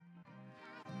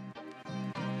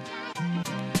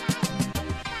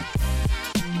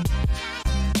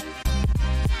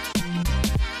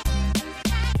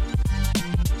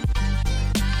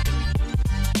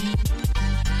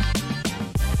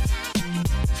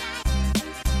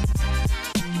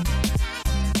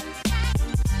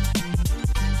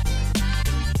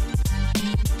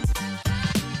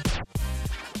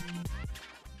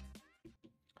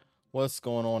What's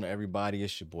going on, everybody?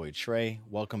 It's your boy Trey.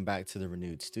 Welcome back to the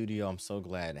Renewed Studio. I'm so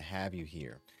glad to have you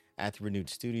here. At the Renewed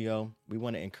Studio, we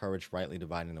want to encourage rightly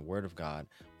dividing the Word of God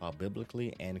while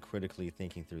biblically and critically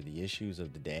thinking through the issues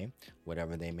of the day,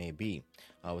 whatever they may be.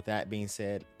 With that being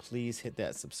said, please hit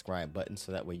that subscribe button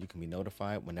so that way you can be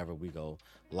notified whenever we go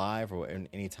live or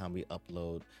anytime we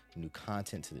upload new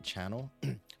content to the channel.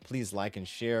 Please like and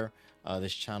share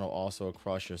this channel also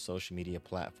across your social media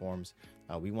platforms.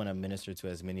 We want to minister to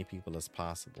as many people as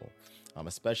possible,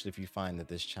 especially if you find that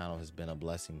this channel has been a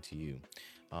blessing to you.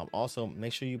 Also,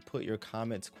 make sure you put your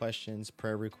comments, questions,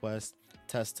 prayer requests,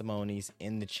 testimonies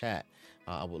in the chat.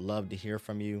 I would love to hear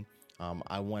from you.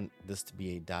 I want this to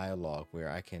be a dialogue where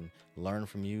I can learn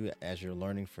from you as you're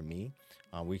learning from me.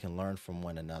 We can learn from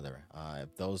one another.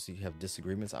 If those who have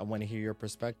disagreements, I want to hear your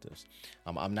perspectives.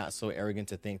 I'm not so arrogant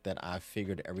to think that I've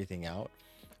figured everything out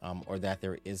or that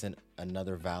there isn't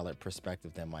another valid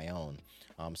perspective than my own.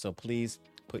 So please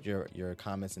put your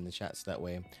comments in the chat so that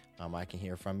way I can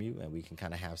hear from you and we can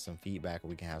kind of have some feedback, or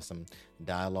we can have some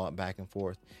dialogue back and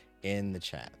forth in the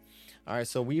chat. All right,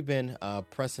 so we've been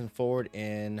pressing forward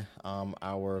in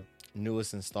our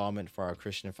newest installment for our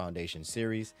Chirstian Foundations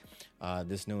series.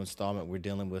 This new installment, we're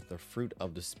dealing with the fruit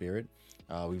of the Spirit.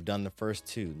 We've done the first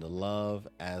two, the love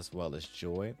as well as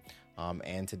joy.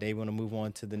 And today we want to move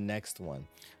on to the next one.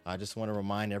 I just want to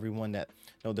remind everyone that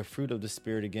the fruit of the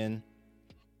Spirit, again,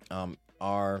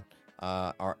 are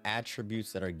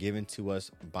attributes that are given to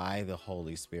us by the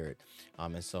Holy Spirit.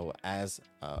 And so as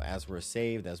we're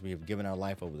saved, as we have given our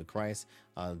life over to Christ,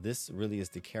 this really is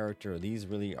the character, or these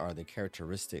really are the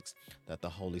characteristics that the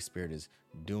Holy Spirit is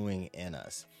doing in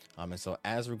us. And so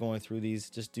as we're going through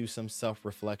these, just do some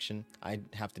self-reflection. I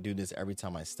have to do this every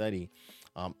time I study,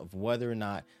 of whether or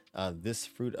not this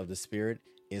fruit of the Spirit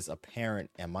is apparent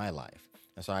in my life.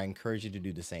 And so I encourage you to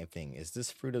do the same thing. Is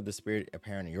this fruit of the Spirit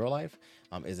apparent in your life?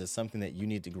 Is it something that you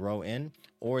need to grow in?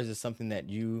 Or is it something that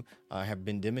you have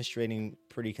been demonstrating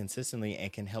pretty consistently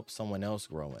and can help someone else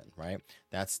grow in, right?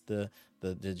 That's the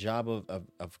job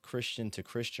of Christian to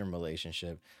Christian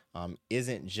relationship,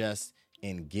 isn't just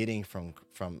in getting from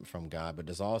God, but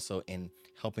it's also in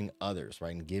helping others,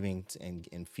 right? And giving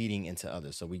and feeding into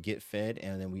others. So we get fed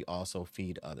and then we also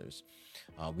feed others.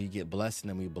 We get blessed and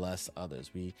then we bless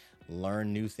others. We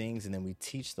learn new things and then we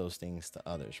teach those things to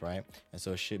others, right? And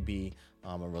so it should be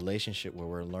a relationship where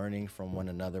we're learning from one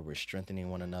another, we're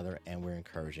strengthening one another, and we're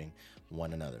encouraging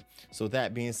one another. So with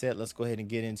that being said, let's go ahead and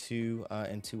get into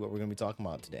what we're going to be talking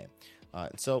about today.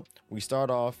 So we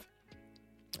start off,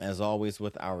 as always,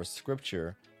 with our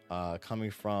scripture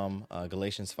coming from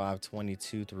Galatians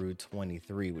 5:22 through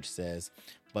 23, which says,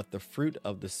 "But the fruit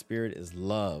of the Spirit is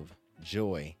love,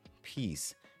 joy,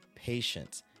 peace,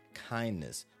 patience,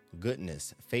 kindness,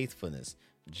 goodness, faithfulness,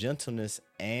 gentleness,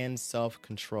 and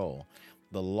self-control.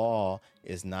 The law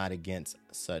is not against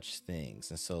such things."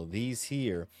 And so these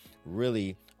here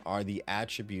really are the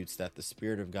attributes that the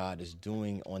Spirit of God is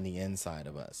doing on the inside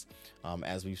of us.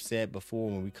 As we've said before,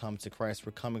 when we come to Christ,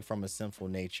 we're coming from a sinful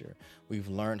nature. We've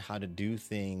learned how to do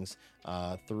things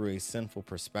through a sinful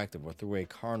perspective, or through a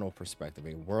carnal perspective,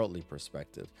 a worldly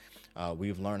perspective.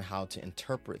 We've learned how to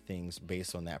interpret things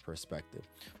based on that perspective.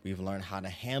 We've learned how to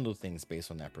handle things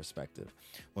based on that perspective.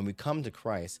 When we come to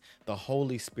Christ, the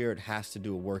Holy Spirit has to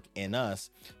do a work in us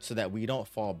so that we don't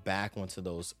fall back onto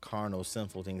those carnal,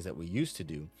 sinful things that we used to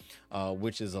do,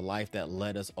 which is a life that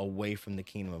led us away from the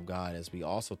kingdom of God, as we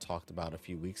also talked about a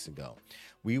few weeks ago.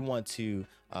 We want to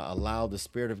allow the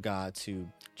Spirit of God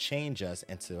to change us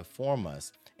and to form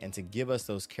us and to give us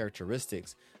those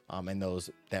characteristics and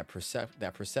that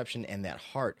perception and that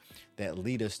heart that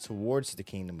lead us towards the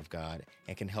kingdom of God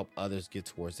and can help others get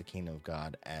towards the kingdom of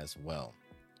God as well.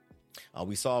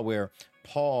 We saw where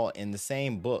Paul, in the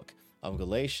same book of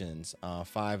Galatians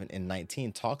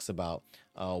 5:19, talks about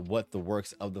what the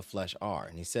works of the flesh are.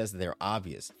 And he says that they're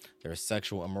obvious. They're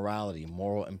sexual immorality,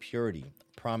 moral impurity,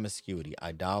 promiscuity,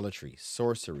 idolatry,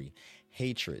 sorcery,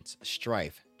 hatreds,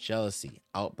 strife, jealousy,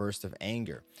 outbursts of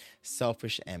anger,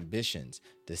 selfish ambitions,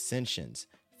 dissensions,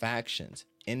 factions,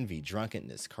 envy,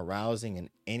 drunkenness, carousing, and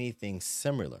anything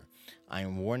similar. I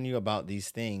am warning you about these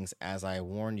things, as I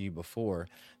warned you before,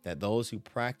 that those who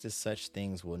practice such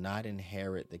things will not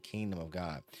inherit the kingdom of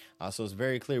God. So it's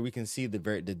very clear. We can see the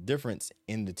difference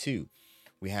in the two.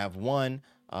 We have one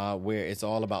where it's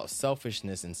all about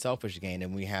selfishness and selfish gain,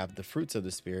 and we have the fruits of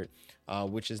the Spirit,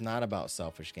 which is not about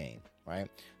selfish gain, right?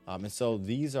 And so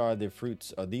these are the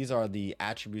fruits, or these are the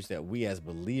attributes that we as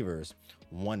believers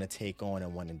want to take on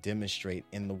and want to demonstrate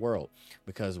in the world,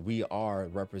 because we are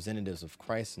representatives of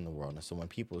Christ in the world. And so when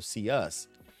people see us,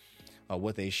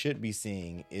 what they should be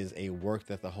seeing is a work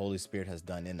that the Holy Spirit has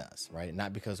done in us, right?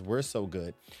 Not because we're so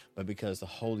good, but because the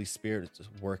Holy Spirit's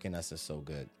work in us is so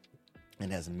good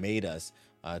and has made us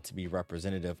to be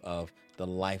representative of the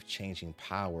life-changing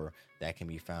power that can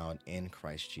be found in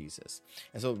Christ Jesus.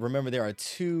 And so remember, there are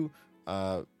two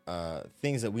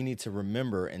things that we need to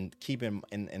remember and keep in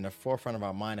the forefront of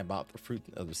our mind about the fruit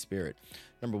of the Spirit.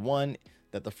 Number one,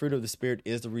 that the fruit of the Spirit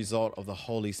is the result of the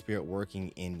Holy Spirit working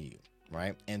in you,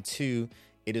 right? And two,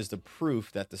 it is the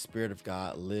proof that the Spirit of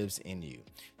God lives in you.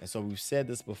 And so we've said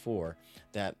this before,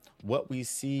 that what we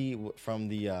see from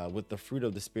with the fruit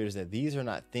of the Spirit is that these are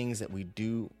not things that we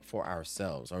do for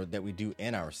ourselves or that we do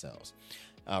in ourselves.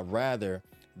 Rather,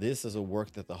 this is a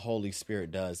work that the Holy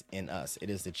Spirit does in us. It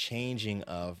is the changing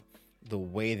of the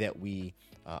way that we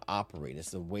operate.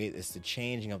 It's the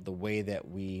changing of the way that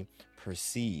we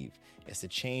perceive. It's the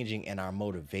changing in our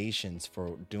motivations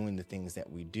for doing the things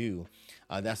that we do.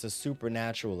 That's a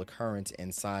supernatural occurrence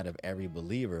inside of every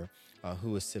believer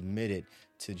who is submitted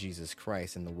to Jesus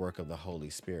Christ and the work of the Holy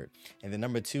Spirit. And then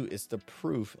number two, it's the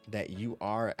proof that you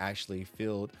are actually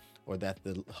filled, or that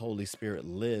the Holy Spirit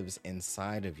lives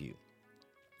inside of you.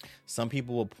 Some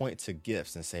people will point to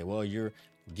gifts and say, well, you're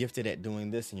gifted at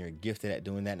doing this and you're gifted at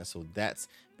doing that. And so that's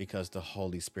because the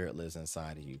Holy Spirit lives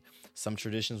inside of you. Some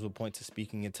traditions will point to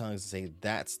speaking in tongues and say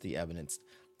that's the evidence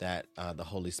that the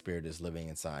Holy Spirit is living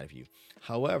inside of you.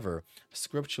 However,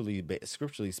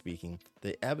 scripturally speaking,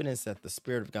 the evidence that the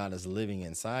Spirit of God is living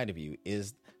inside of you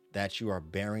is that you are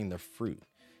bearing the fruit,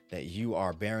 that you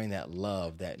are bearing that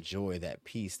love, that joy, that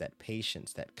peace, that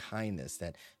patience, that kindness,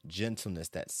 that gentleness,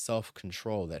 that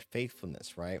self-control, that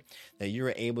faithfulness, right? That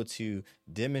you're able to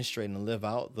demonstrate and live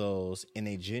out those in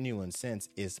a genuine sense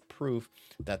is proof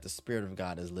that the Spirit of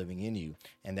God is living in you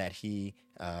and that he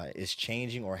is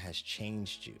changing or has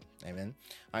changed you. Amen.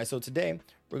 All right, so today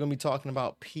we're going to be talking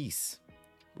about peace.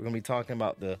 We're going to be talking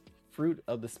about the fruit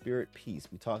of the Spirit, peace.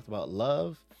 We talked about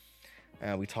love,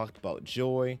 and we talked about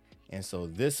joy. And so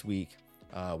this week,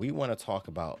 we want to talk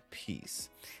about peace.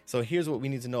 So here's what we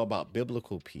need to know about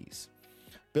biblical peace.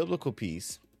 Biblical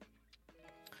peace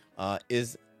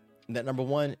is that, number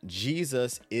one,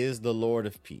 Jesus is the Lord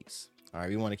of peace. All right,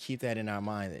 we want to keep that in our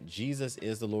mind, that Jesus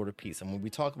is the Lord of peace. And when we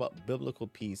talk about biblical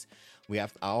peace, I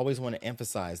always want to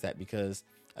emphasize that because,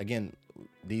 again,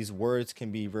 these words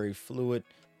can be very fluid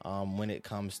when it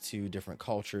comes to different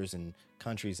cultures and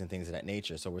countries and things of that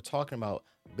nature. So we're talking about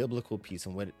biblical peace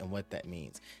and what that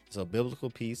means. So biblical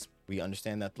peace, we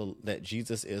understand that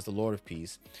Jesus is the Lord of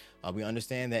peace. We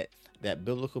understand that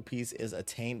biblical peace is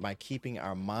attained by keeping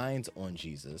our minds on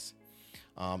Jesus.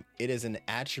 It is an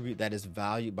attribute that is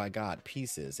valued by God.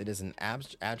 Peace is. It is an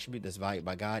attribute that's valued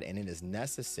by God, and it is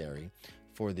necessary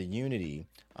for the unity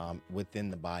within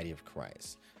the body of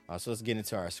Christ. So let's get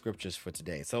into our scriptures for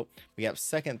today. So we have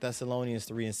 2 Thessalonians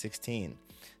 3:16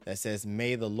 that says,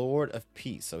 may the Lord of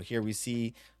peace. So here we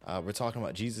see, we're talking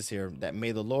about Jesus here, that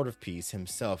may the Lord of peace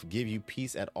himself give you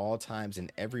peace at all times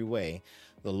in every way.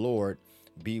 The Lord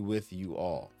be with you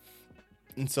all.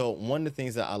 And so one of the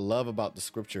things that I love about the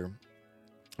scripture,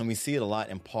 and we see it a lot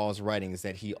in Paul's writing, is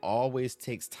that he always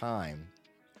takes time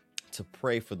to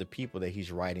pray for the people that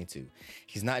he's writing to.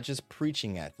 He's not just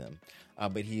preaching at them,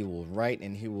 but he will write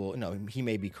and he will, he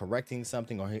may be correcting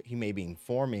something, or he may be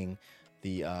informing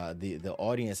the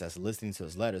audience that's listening to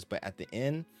his letters. But at the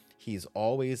end, he's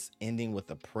always ending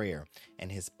with a prayer. And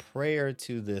his prayer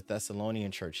to the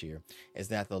Thessalonian church here is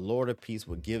that the Lord of peace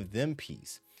would give them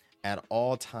peace at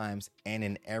all times and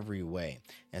in every way.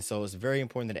 And so it's very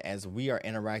important that as we are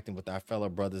interacting with our fellow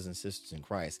brothers and sisters in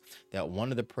Christ, that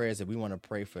one of the prayers that we want to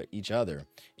pray for each other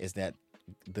is that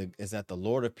the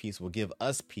Lord of peace will give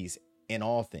us peace in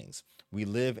all things. We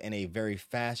live in a very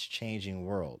fast changing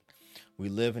world. We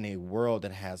live in a world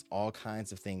that has all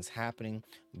kinds of things happening,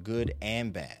 good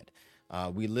and bad.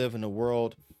 We live in a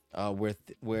world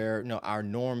where our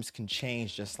norms can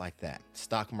change just like that.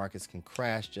 Stock markets can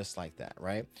crash just like that,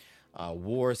 right?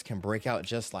 Wars can break out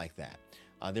just like that.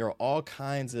 There are all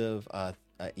kinds of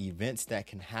events that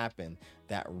can happen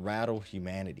that rattle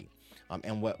humanity.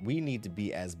 And what we need to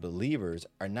be as believers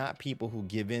are not people who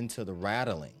give in to the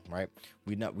rattling, right?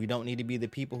 We don't need to be the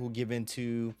people who give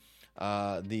into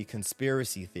the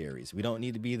conspiracy theories. We don't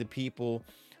need to be the people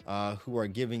who are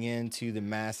giving in to the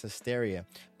mass hysteria,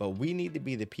 but we need to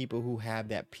be the people who have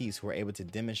that peace, who are able to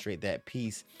demonstrate that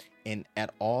peace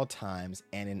at all times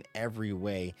and in every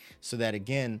way, so that,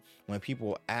 again, when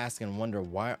people ask and wonder,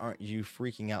 why aren't you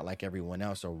freaking out like everyone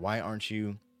else, or why aren't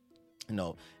you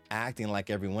acting like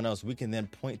everyone else, we can then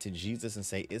point to Jesus and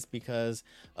say, it's because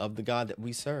of the God that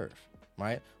we serve,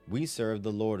 right? We serve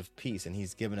the Lord of peace, and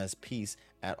he's given us peace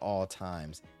at all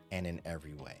times and in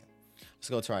every way. Let's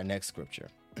go to our next scripture.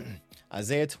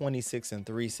 Isaiah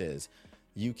 26:3 says,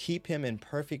 "You keep him in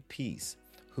perfect peace,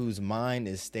 whose mind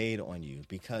is stayed on you,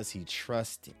 because he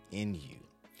trusts in you."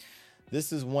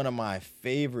 This is one of my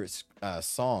favorite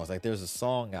songs. Like, there's a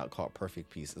song out called Perfect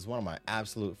Peace. It's one of my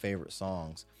absolute favorite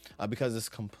songs because it's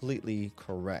completely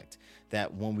correct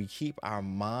that when we keep our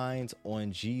minds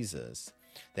on Jesus,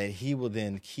 that he will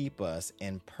then keep us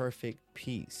in perfect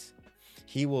peace.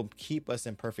 He will keep us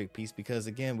in perfect peace because,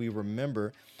 again, we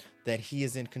remember that he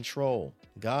is in control.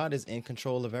 God is in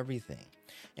control of everything.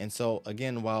 And so,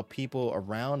 again, while people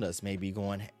around us may be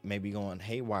going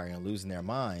haywire and losing their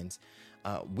minds,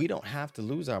 we don't have to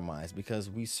lose our minds because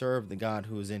we serve the God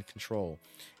who is in control.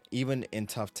 Even in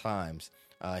tough times,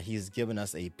 he's given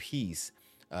us a peace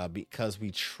because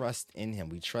we trust in him.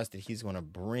 We trust that he's going to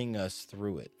bring us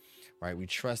through it, right? We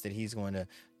trust that he's going to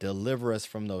deliver us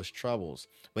from those troubles.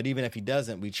 But even if he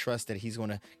doesn't, we trust that he's going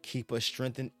to keep us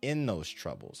strengthened in those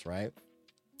troubles, right?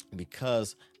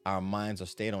 Because our minds are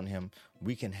stayed on him,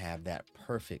 we can have that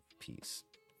perfect peace.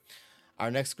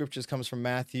 Our next scriptures comes from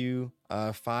Matthew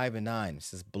 5:9. It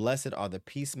says, "Blessed are the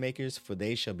peacemakers, for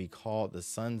they shall be called the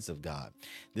sons of God."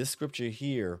 This scripture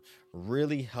here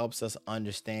really helps us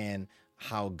understand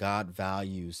how God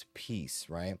values peace,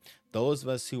 right? Those of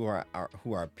us who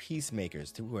are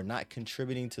peacemakers, who are not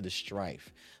contributing to the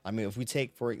strife. I mean, if we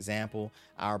take, for example,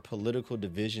 our political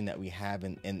division that we have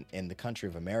in the country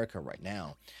of America right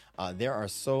now, there are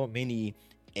so many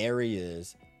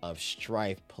areas of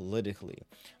strife politically.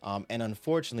 And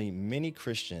unfortunately, many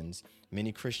Christian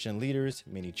leaders,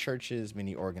 many churches,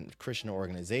 many Christian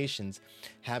organizations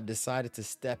have decided to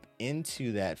step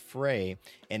into that fray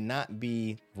and not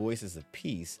be voices of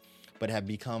peace, but have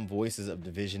become voices of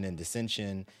division and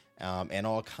dissension and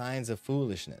all kinds of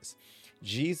foolishness.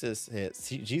 Jesus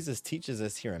teaches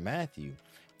us here in Matthew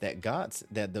that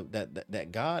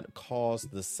God calls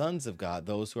the sons of God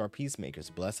those who are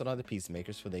peacemakers. Blessed are the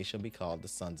peacemakers, for they shall be called the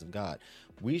sons of God.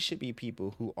 We should be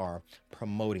people who are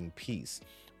promoting peace.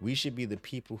 We should be the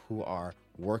people who are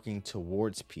working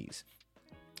towards peace.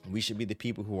 We should be the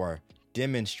people who are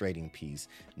demonstrating peace,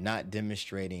 not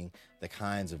demonstrating the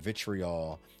kinds of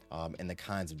vitriol and the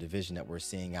kinds of division that we're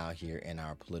seeing out here in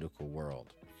our political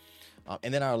world.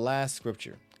 And then our last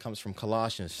scripture comes from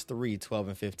Colossians 3:12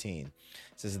 and 15.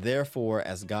 It says, "Therefore,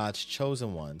 as God's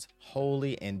chosen ones,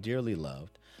 holy and dearly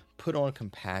loved, put on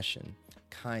compassion,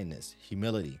 kindness,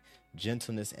 humility,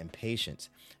 gentleness, and patience,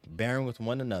 bearing with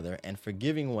one another and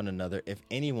forgiving one another if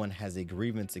anyone has a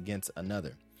grievance against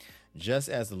another. Just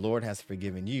as the Lord has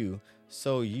forgiven you,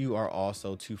 so you are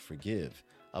also to forgive.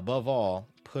 Above all,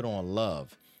 put on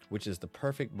love, which is the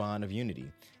perfect bond of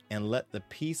unity, and let the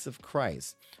peace of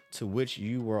Christ, to which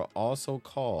you were also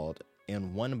called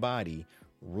in one body,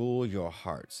 rule your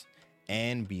hearts,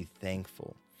 and be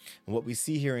thankful." And what we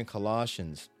see here in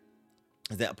Colossians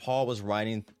is that Paul was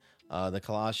writing the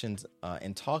Colossians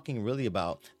and talking really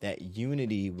about that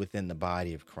unity within the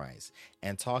body of Christ,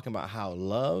 and talking about how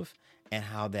love and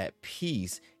how that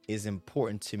peace is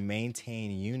important to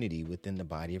maintain unity within the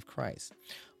body of Christ.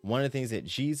 One of the things that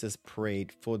Jesus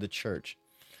prayed for the church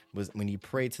was when he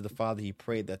prayed to the Father, he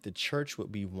prayed that the church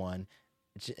would be one,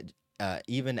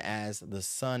 even as the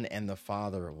Son and the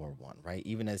Father were one, right?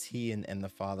 Even as he and the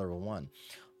Father were one.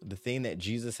 The thing that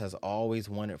Jesus has always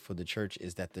wanted for the church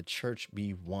is that the church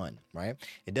be one, right?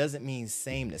 It doesn't mean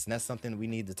sameness. And that's something we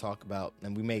need to talk about.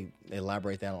 And we may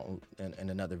elaborate that on in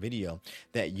another video,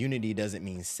 that unity doesn't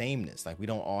mean sameness. Like, we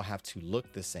don't all have to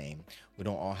look the same. We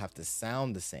don't all have to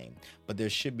sound the same, but there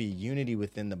should be unity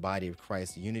within the body of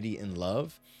Christ, unity in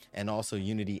love and also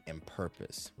unity in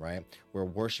purpose, right? We're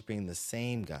worshiping the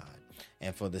same God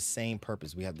and for the same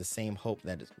purpose. We have the same hope,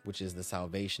 which is the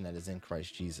salvation that is in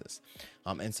Christ Jesus.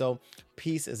 And so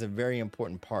peace is a very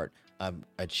important part of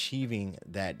achieving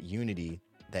that unity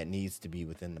that needs to be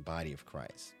within the body of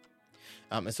Christ.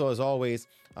 And so, as always,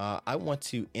 I want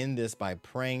to end this by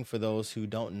praying for those who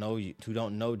don't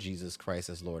know Jesus Christ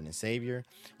as Lord and Savior.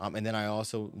 And then I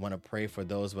also want to pray for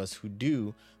those of us who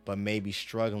do, but may be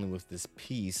struggling with this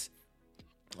peace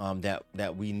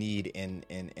that we need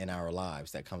in our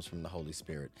lives that comes from the Holy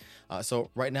Spirit. So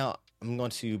right now, I'm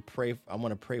going to pray. I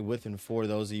want to pray with and for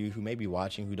those of you who may be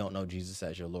watching who don't know Jesus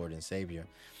as your Lord and Savior.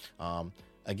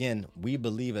 Again, we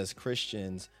believe as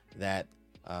Christians that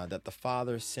the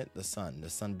Father sent the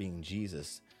Son being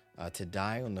Jesus, to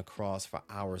die on the cross for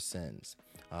our sins.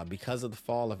 Because of the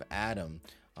fall of Adam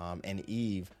and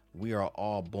Eve, we are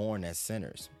all born as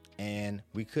sinners, and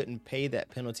we couldn't pay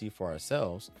that penalty for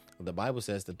ourselves. The Bible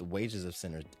says that the wages of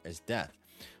sin is death.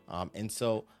 And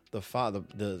so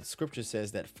the scripture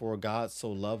says that for God so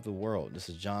loved the world. This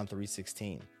is John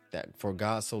 3:16. that for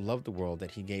God so loved the world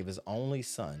that he gave his only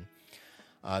son,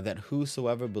 that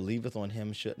whosoever believeth on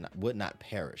him would not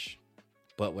perish,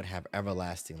 but would have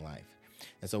everlasting life.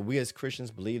 And so we as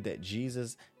Christians believe that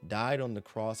Jesus died on the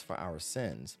cross for our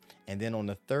sins. And then on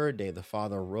the third day, the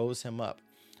Father rose him up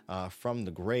from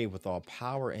the grave with all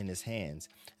power in his hands,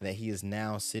 and that he is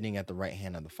now sitting at the right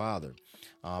hand of the Father.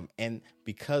 And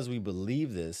because we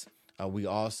believe this, we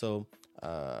also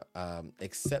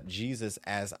accept Jesus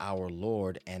as our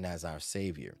Lord and as our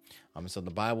Savior. So the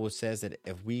Bible says that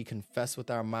if we confess with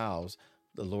our mouths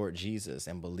the Lord Jesus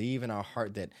and believe in our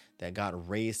heart that God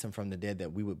raised him from the dead,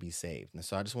 that we would be saved. And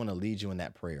so I just want to lead you in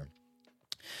that prayer.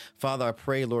 Father, I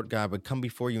pray, Lord God, would come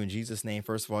before you in Jesus' name.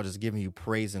 First of all, just giving you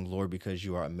praise and glory because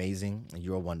you are amazing and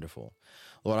you are wonderful.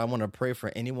 Lord, I want to pray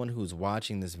for anyone who's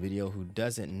watching this video who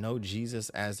doesn't know Jesus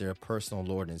as their personal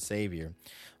Lord and Savior,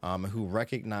 who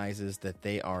recognizes that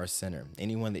they are a sinner.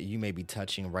 Anyone that you may be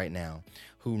touching right now,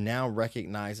 who now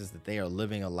recognizes that they are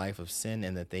living a life of sin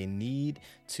and that they need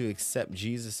to accept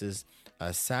Jesus's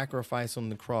sacrifice on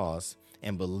the cross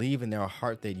and believe in their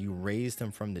heart that you raised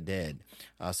him from the dead,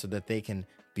 so that they can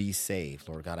be saved.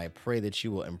 Lord God, I pray that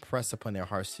you will impress upon their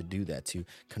hearts to do that, to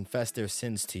confess their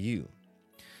sins to you,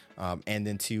 and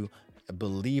then to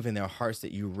believe in their hearts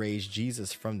that you raised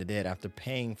Jesus from the dead after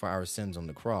paying for our sins on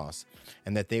the cross,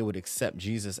 and that they would accept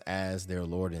Jesus as their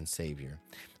Lord and Savior.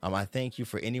 I thank you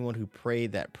for anyone who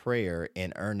prayed that prayer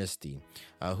in earnesty,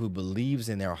 who believes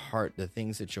in their heart the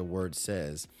things that your word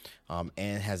says,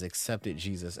 and has accepted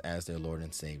Jesus as their Lord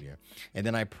and Savior. And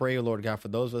then I pray, Lord God, for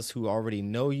those of us who already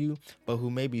know you, but who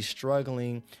may be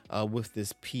struggling with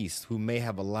this peace, who may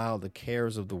have allowed the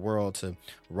cares of the world to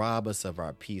rob us of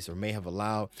our peace, or may have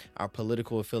allowed our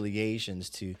political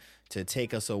affiliations to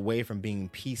take us away from being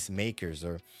peacemakers,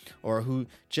 or who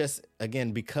just,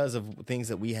 again, because of things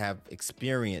that we have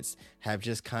experienced, have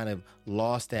just kind of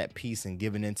lost that peace and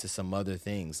given into some other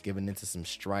things, given into some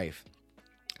strife.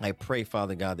 I pray,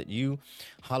 Father God, that you,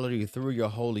 hallelujah, through your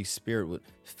Holy Spirit would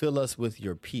fill us with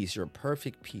your peace, your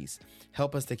perfect peace.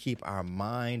 Help us to keep our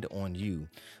mind on you,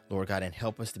 Lord God, and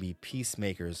help us to be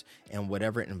peacemakers in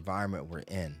whatever environment we're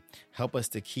in. Help us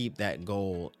to keep that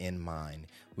goal in mind.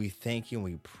 We thank you and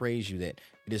we praise you that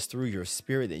it is through your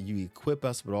Spirit that you equip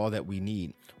us with all that we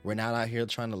need. We're not out here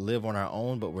trying to live on our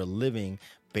own, but we're living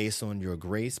based on your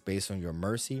grace, based on your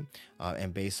mercy,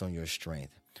 and based on your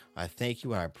strength. I thank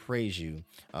you and I praise you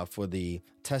for the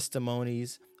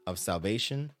testimonies of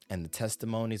salvation and the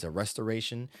testimonies of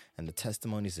restoration and the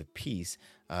testimonies of peace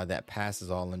that passes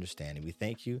all understanding. We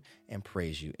thank you and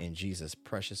praise you in Jesus'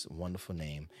 precious, wonderful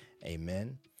name.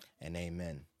 Amen and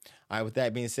amen. All right, with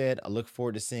that being said, I look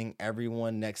forward to seeing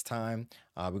everyone next time.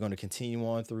 We're going to continue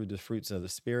on through the fruits of the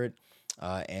Spirit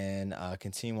and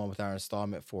continue on with our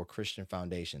installment for Chirstian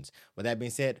Foundations. With that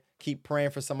being said, keep praying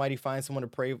for somebody. Find someone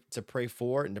to pray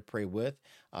for and to pray with,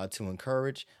 to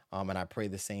encourage. And I pray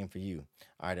the same for you.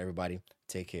 All right, everybody,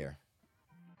 take care.